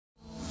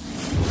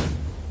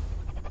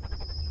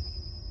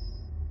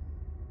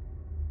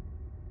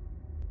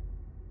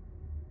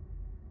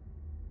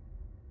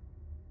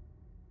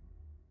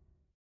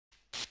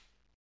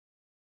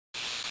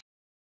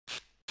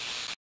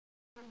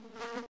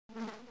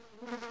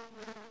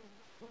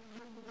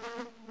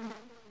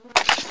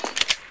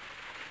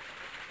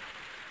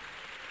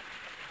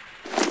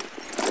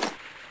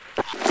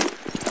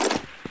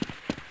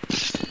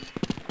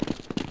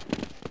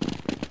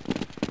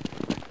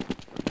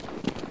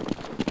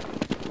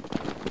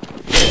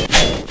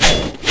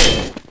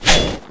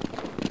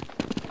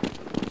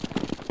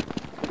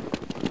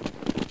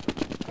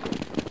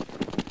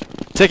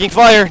Taking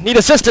fire. Need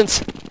assistance.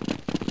 Good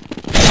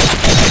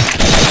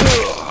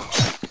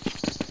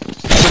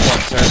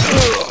one, sir.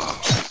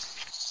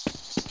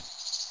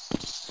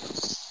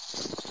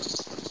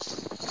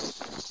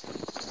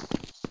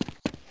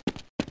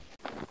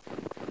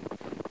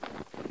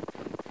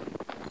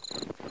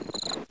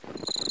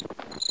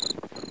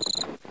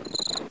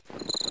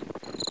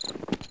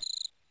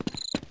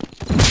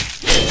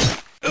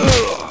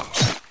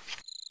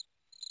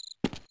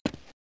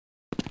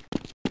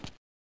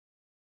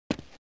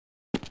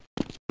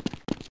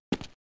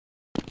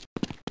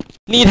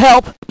 Need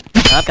help!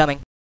 I'm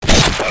coming.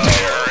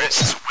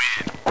 Terrorists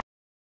win.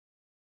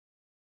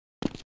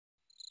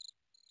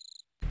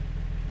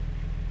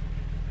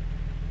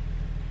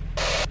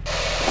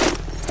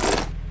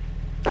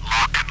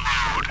 Lock and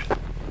load.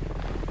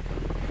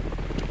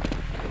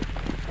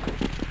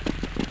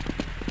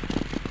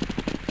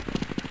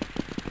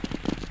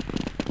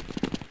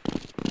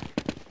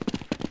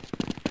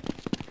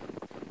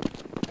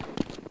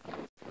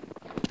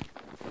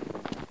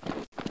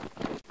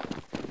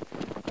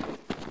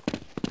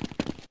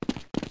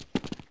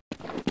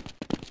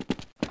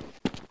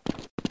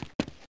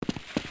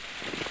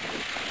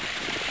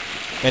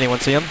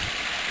 Anyone see him?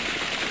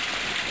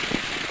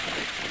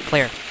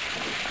 Clear.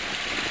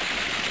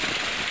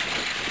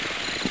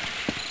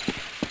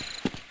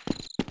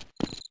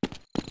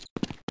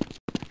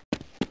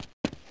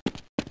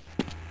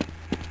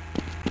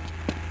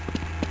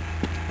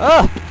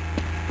 Ah!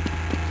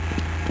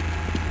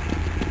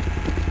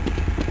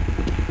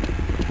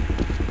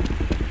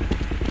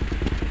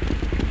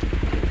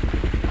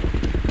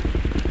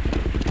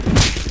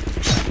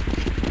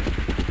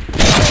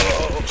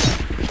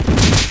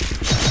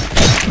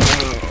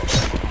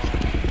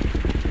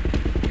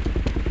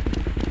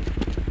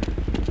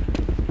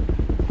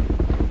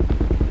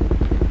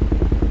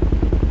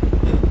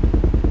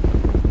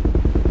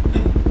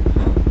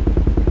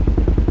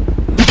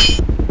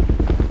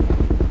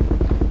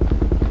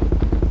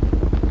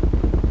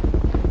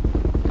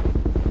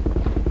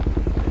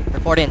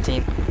 Report in,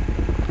 team.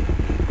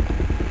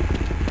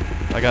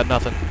 I got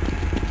nothing.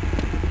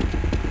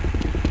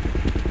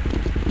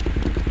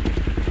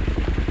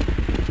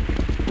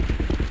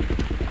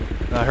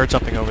 I heard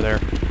something over there.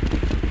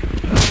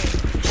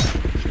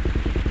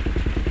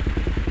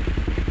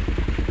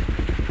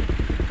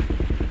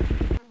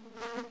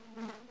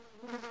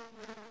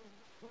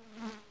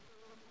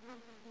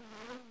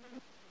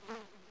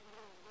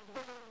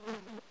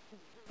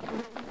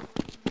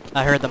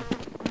 I heard them.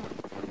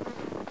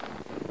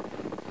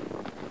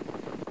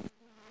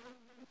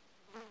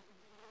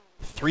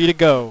 Three to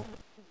go.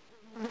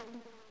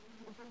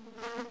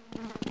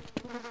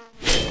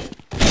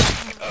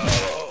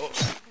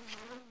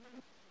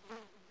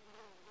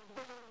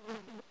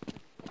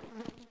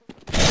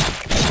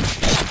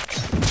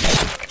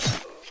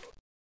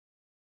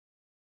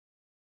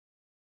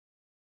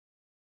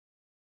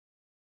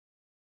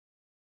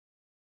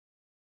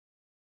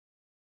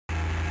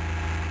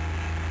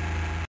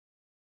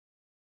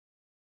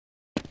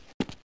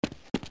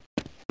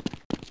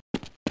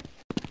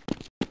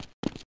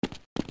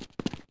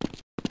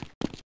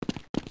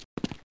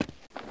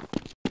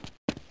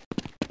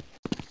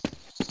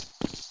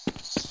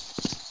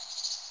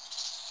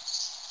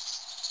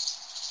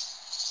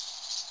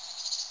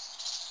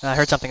 I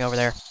heard something over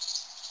there.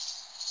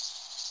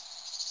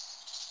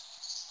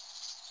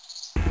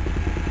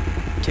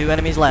 Two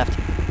enemies left.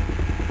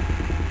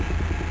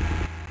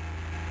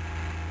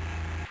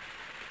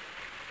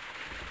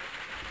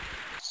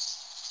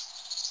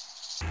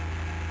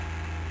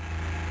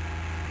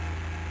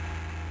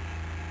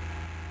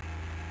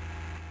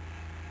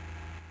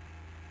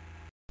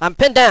 I'm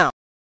pinned down!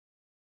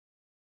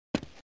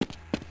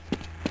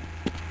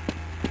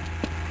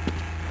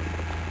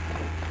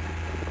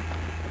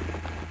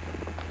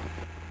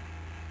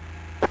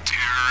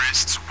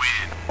 Terrorists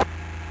win.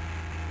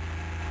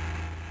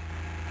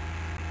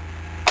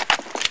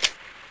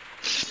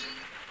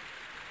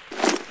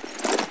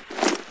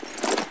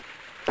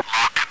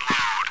 Lock and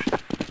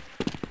load.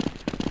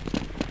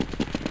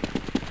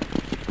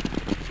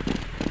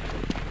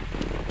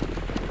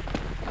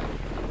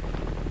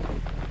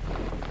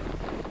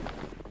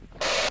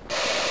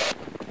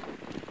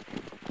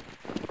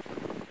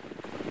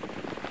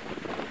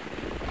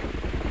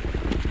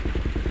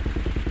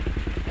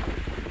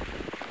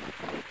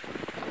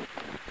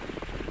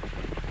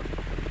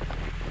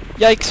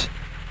 Yikes!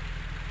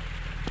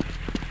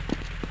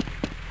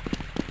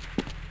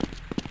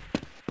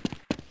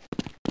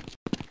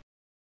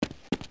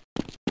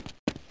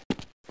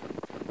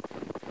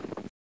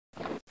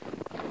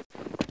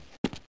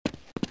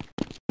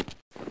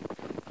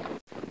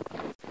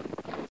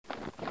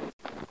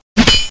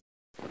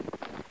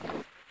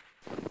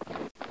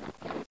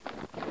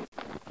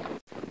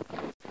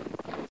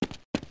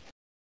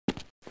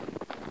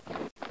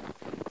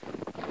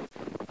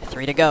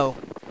 3 to go.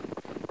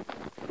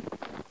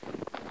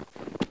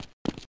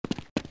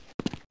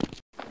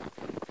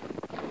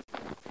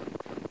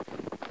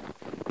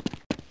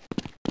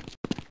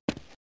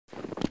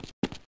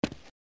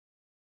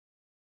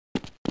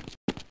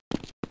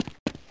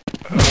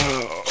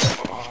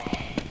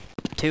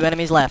 Two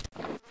enemies left.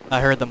 I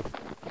heard them.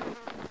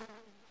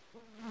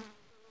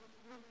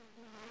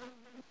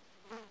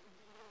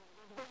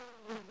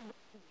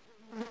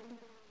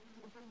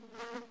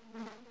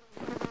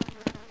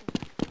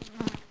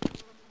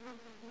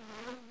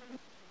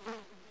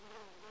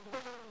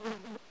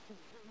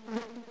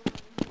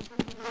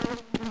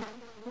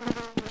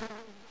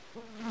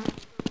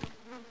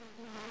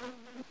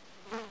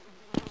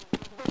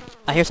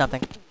 I hear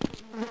something.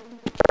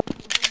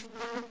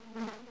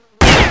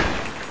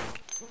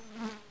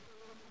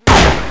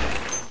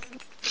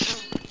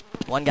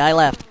 One guy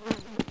left.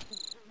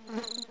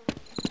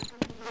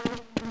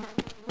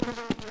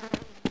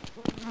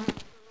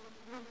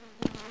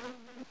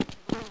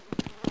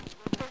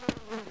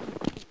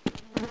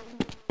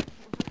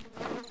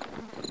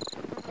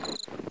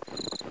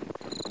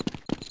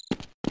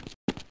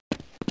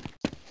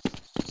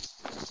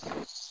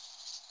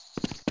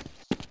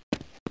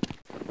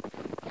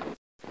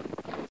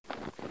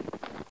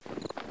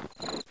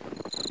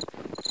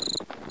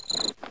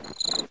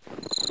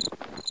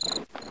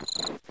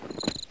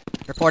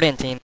 Report in,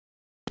 team.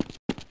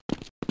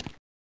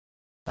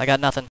 I got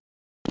nothing.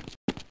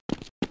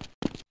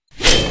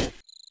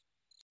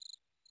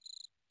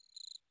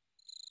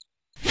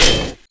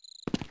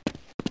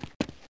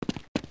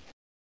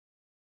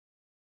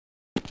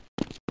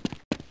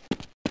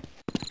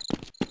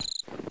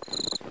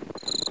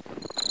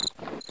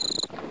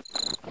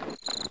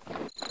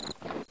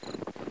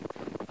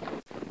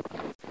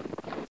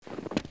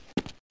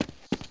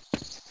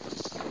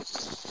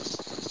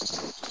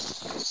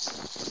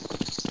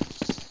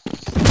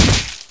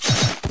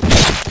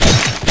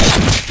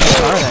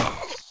 Where are they?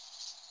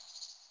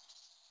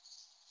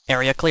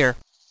 Area clear.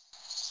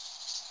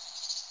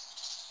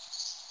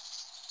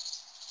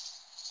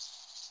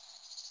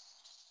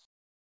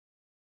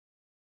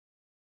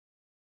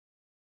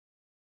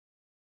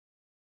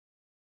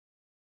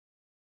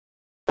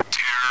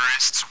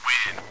 Terrorists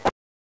win.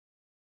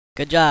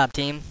 Good job,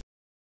 team.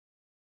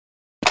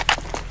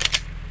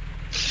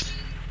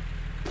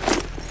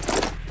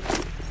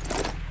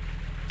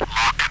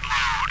 Lock and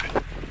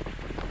load.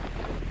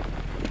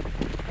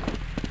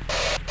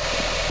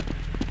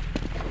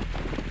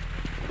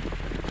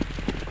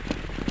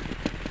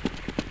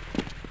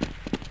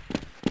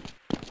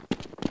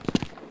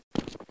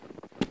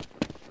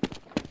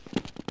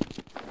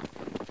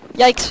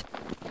 Yikes!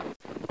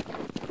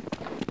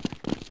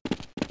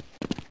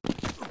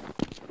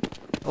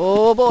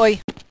 Oh boy!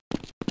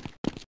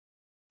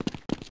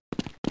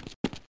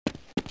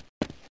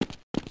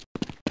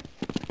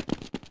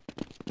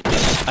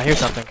 I hear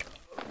something.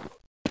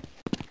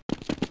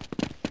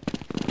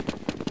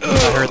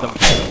 I heard them.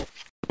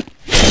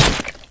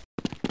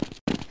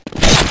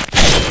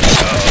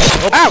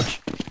 Oh, ouch!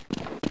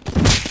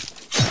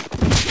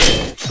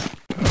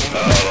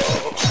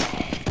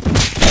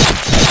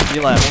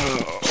 You left.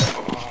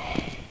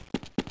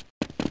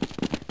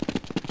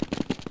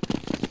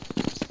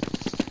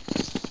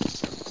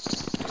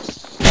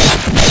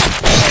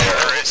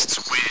 Terrorists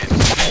win.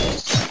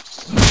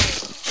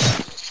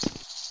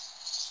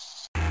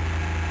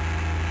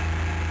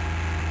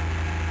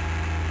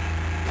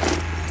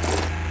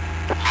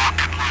 Lock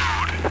and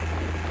load.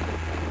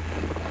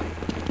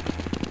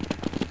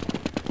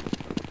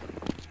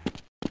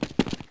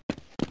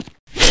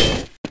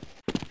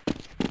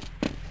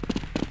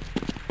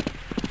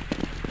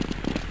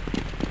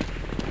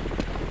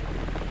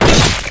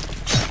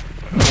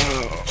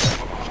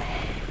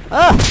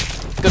 Ah!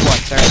 Good one,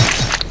 sir.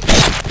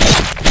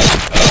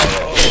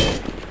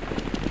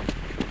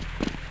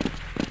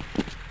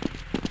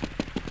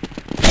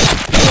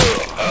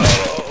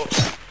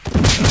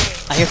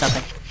 I hear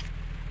something.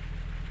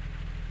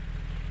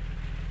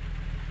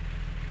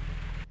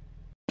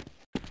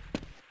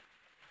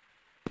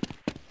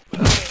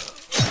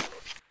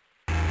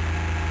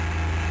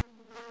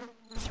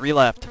 Three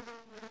left.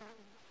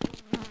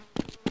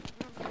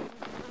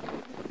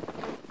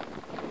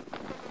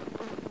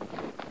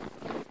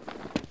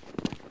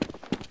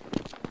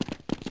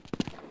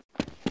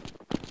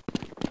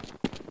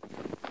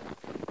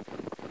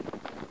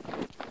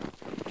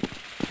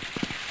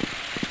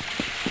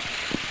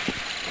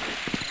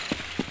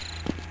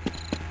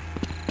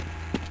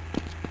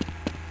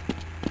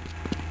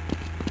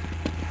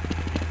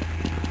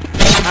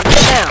 I'm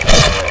down.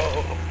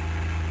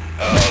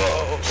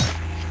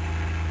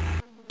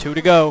 Two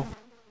to go.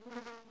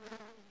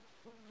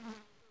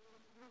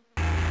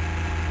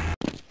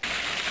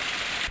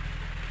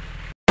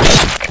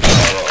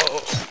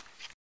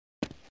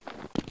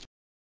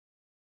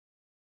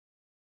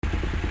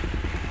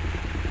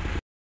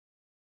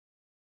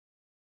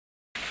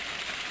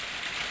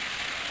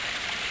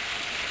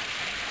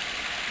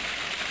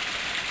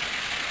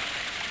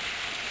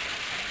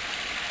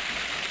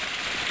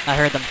 I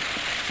heard them.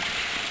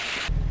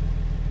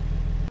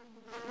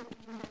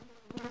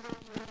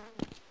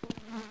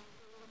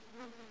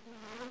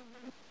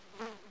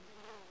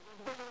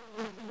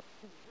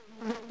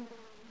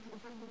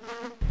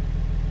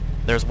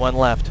 There's one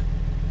left.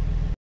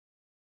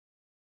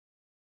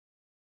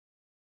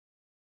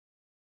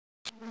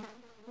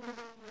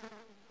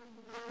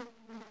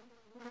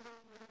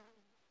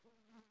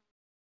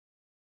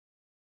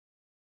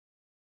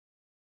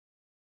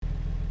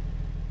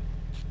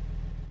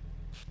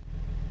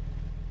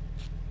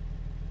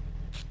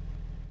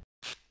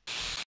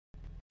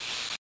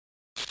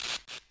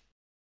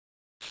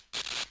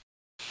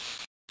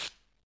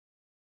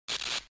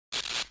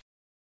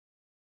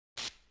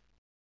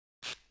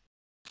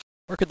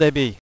 Where could they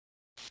be?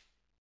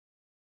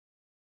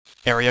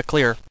 Area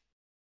clear.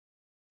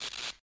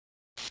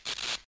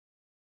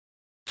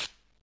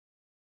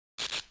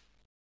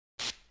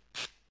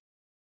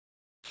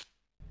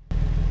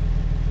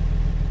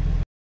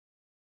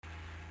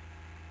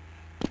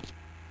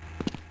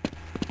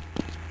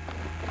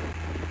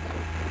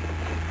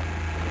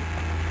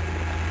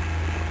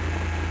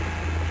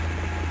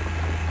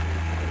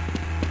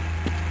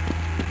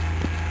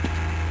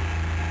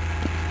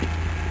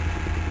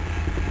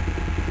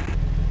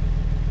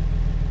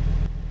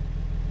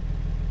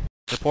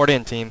 Report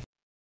in, team.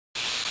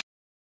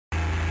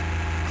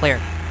 Clear.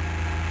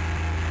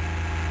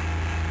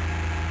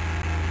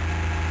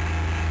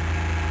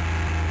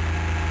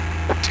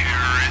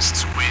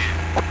 Terrorists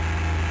win.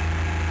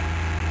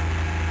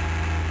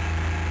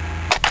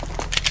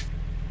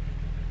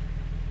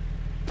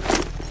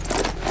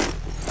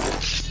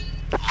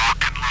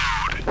 Lock and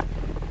load.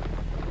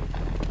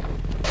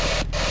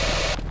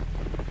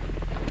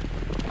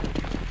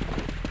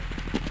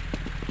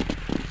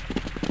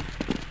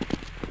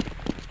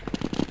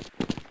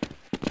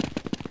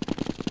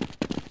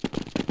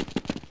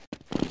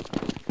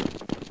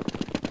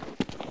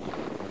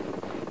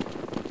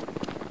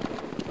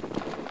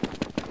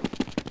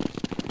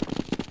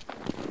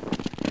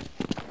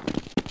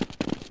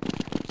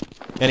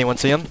 Anyone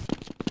see him?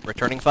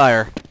 Returning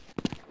fire.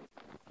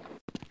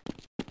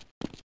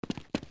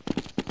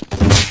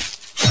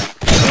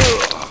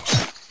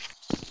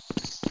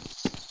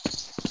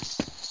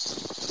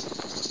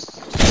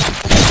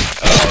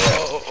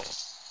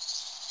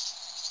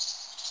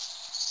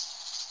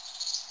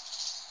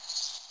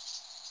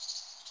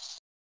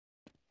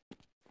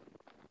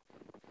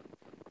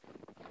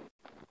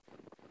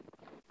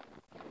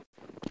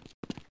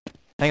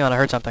 Hang on, I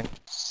heard something.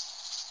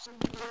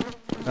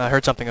 I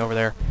heard something over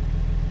there.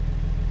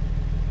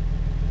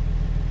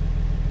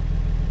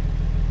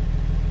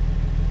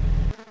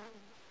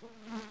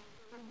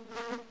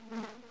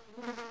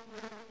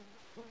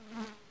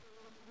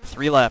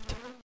 Three left.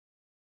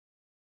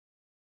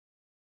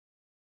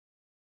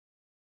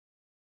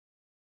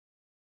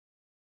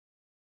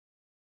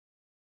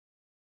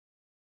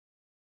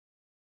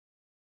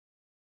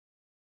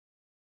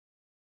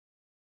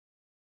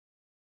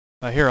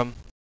 I hear him.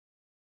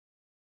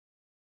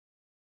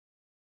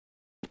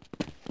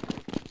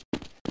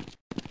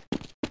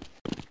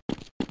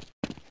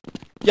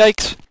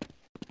 Yikes!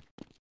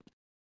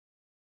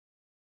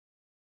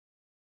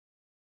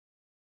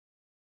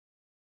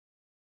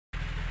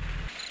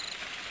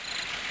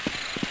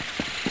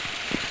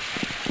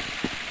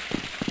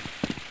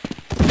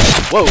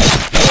 Whoa!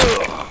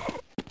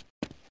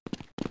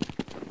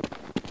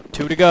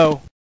 2 to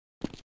go.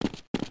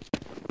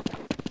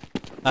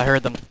 I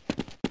heard them.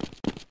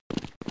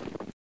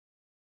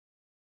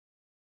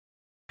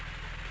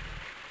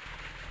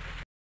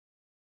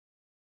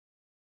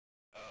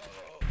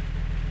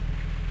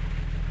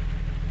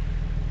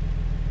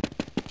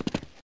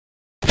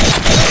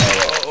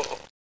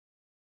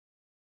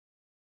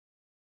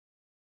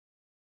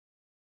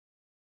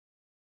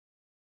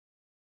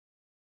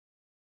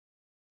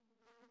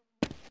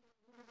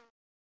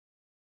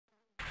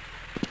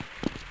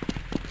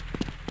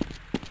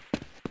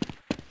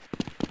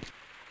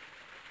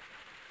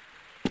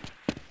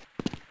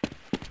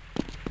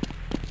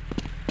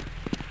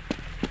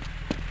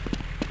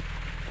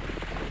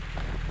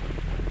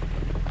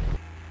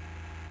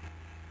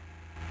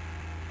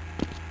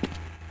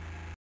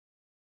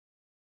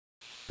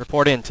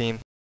 Report in, team.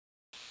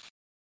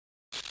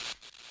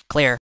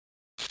 Clear.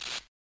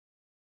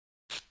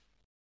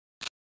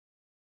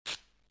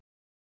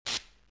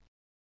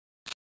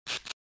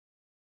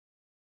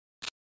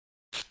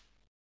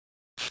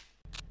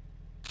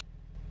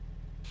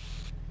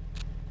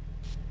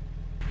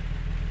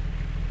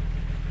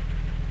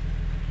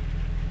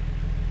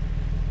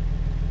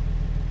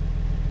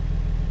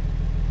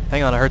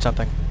 Hang on, I heard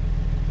something.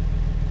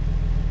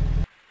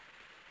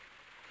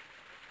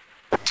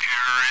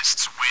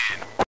 Terrorists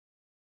win.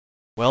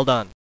 Well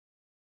done.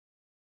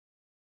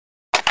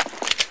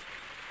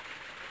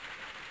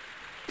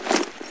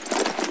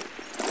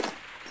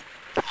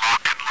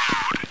 Lock and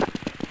load.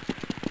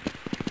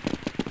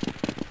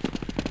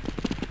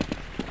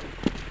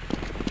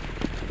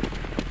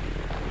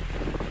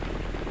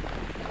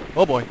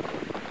 Oh boy.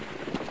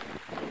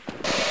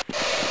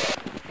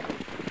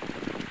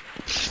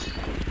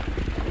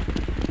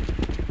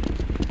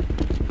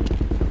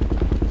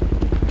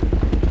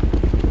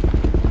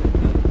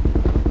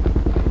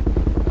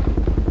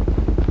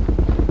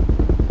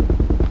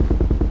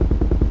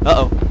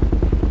 Uh-oh.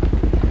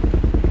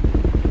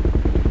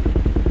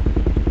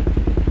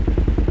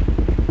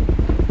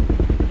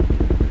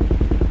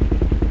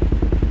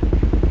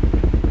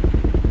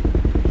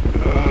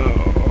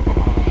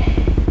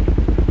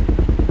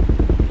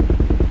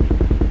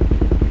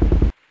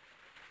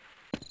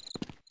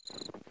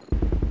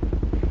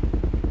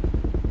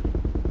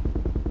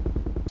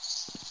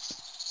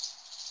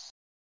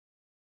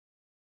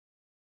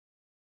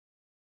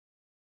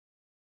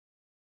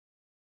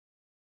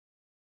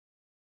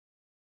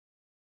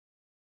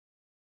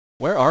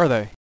 Where are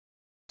they?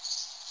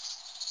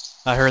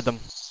 I heard them.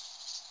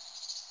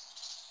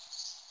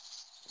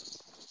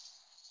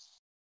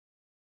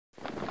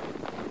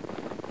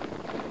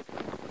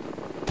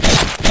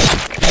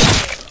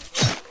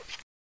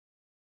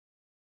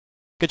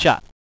 Good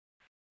shot.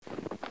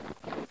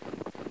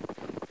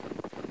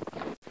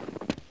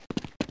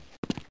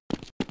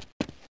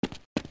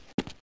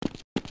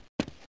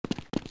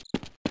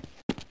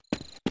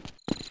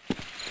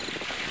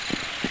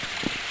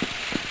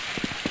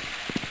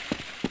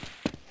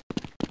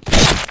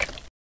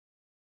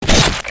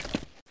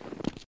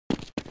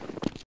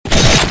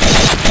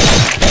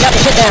 Got me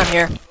sit down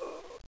here.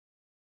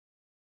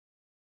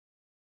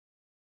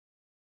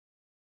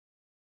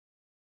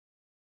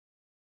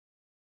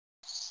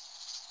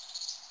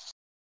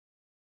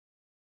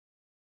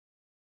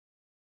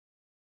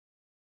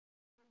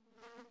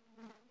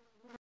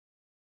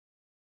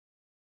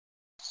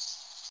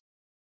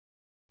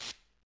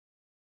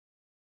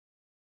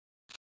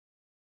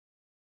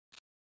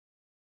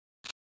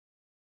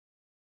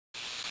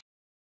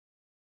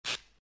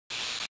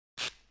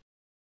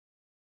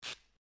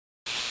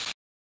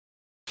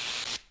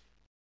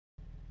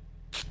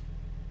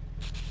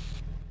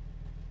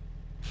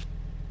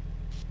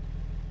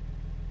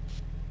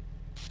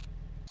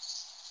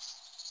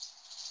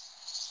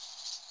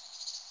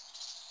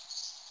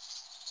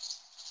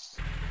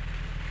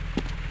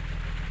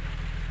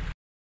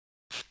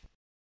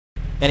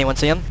 Anyone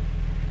see him?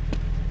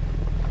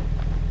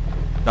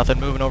 Nothing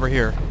moving over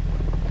here.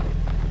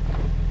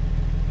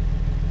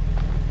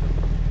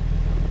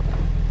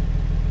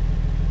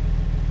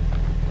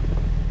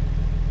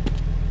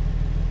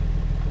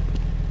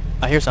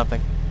 I hear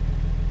something.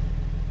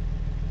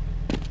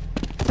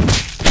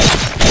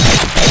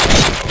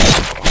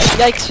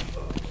 Yikes.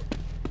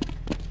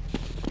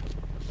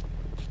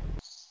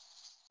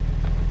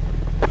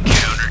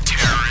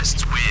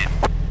 Counter-terrorists win.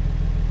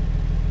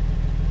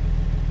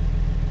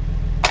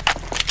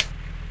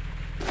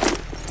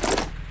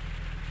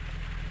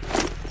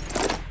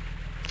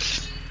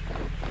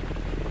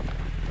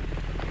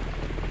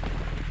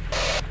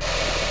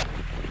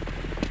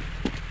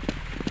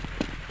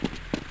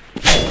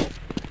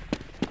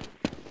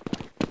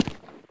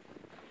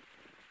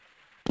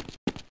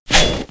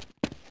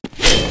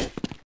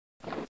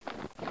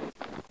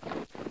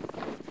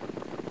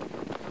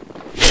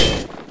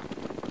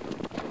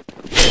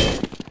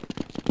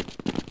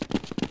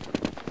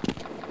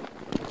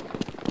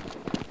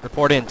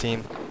 Report in,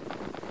 team.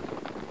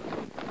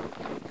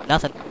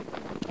 Nothing.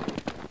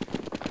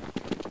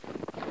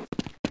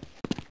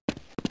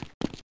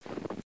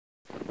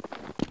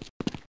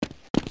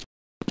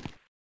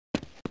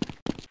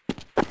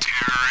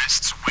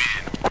 Terrorists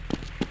win.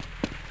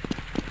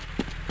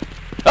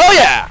 Oh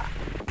yeah!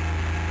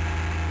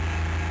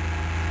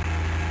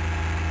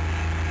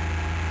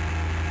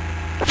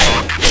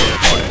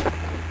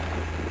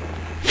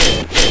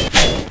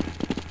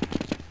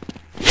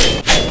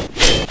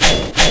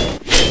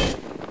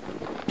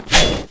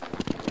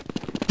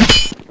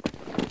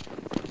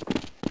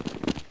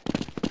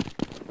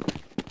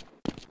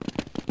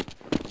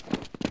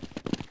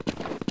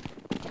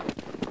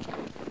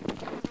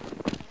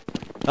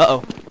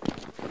 Uh-oh.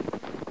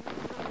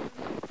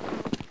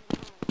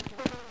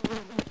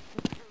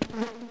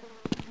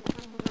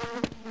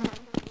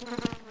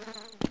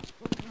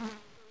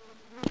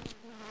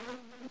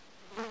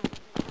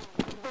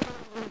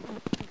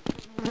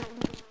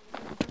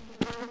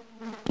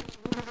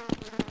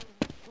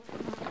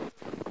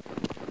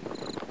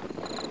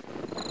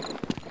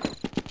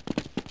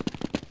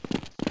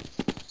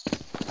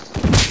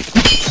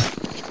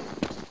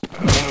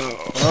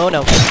 Oh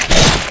no.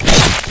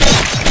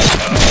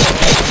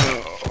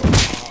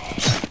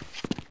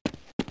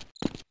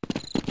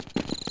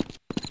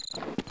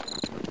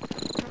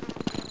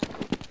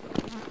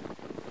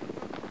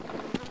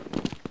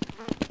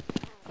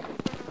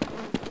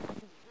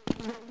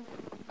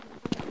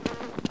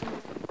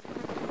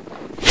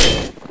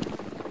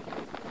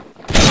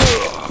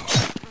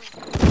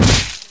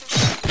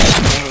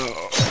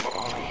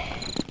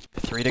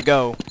 Three to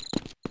go.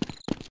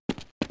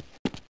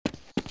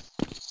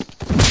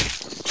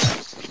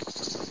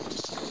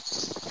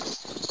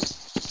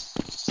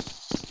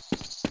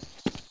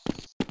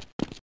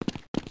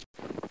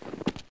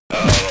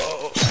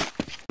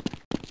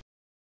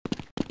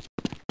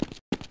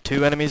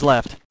 Two enemies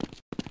left.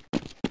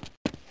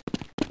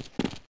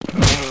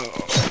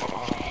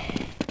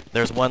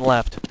 There's one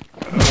left.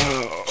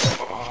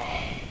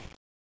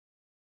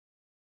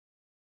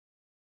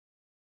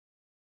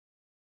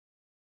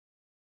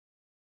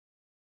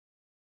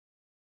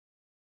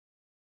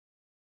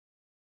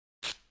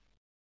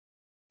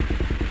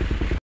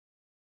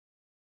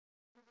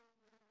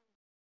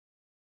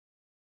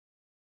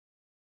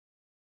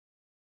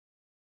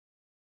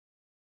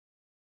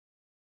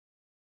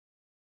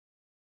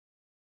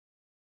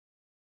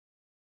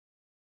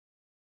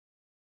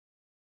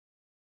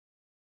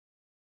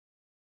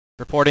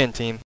 Report in,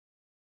 team.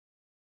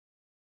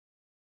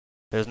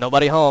 There's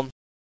nobody home.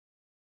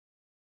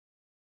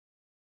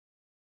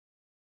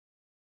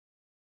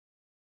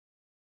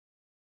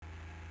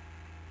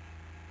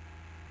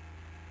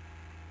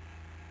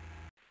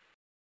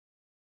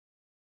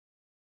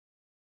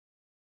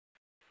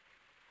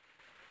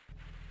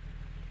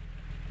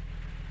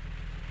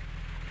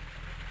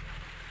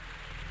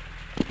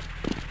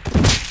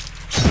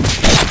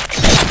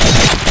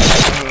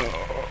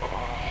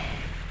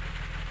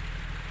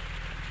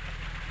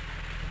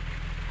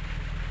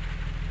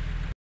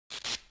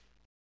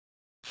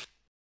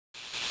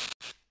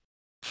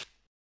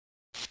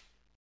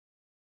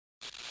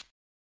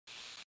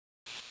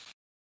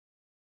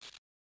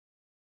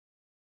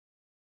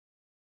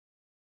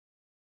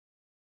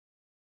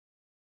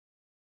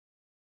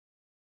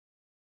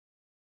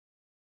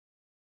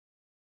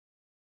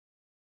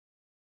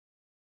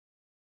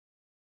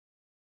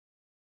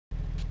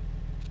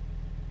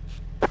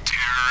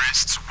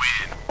 Terrorists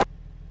win.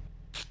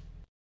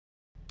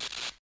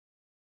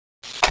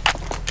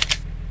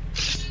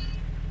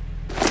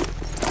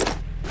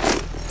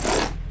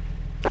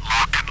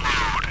 Lock and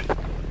load.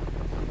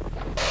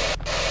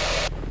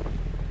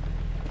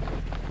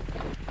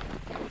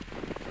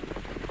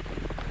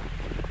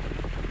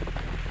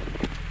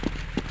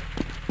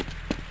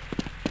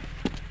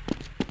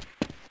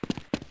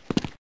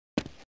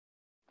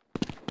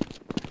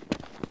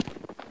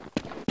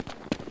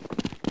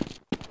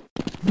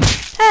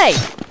 Hey!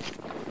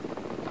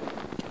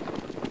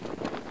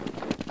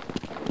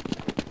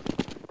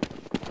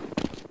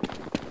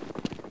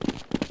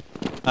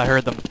 I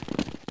heard them.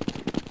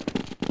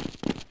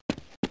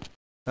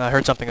 I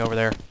heard something over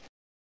there.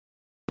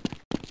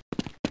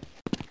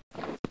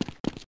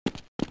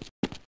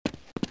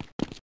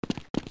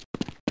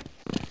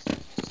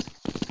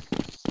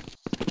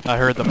 I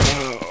heard them.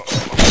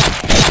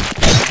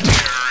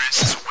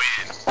 Terrorists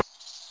win.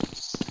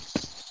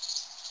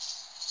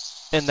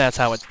 And that's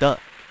how it's done.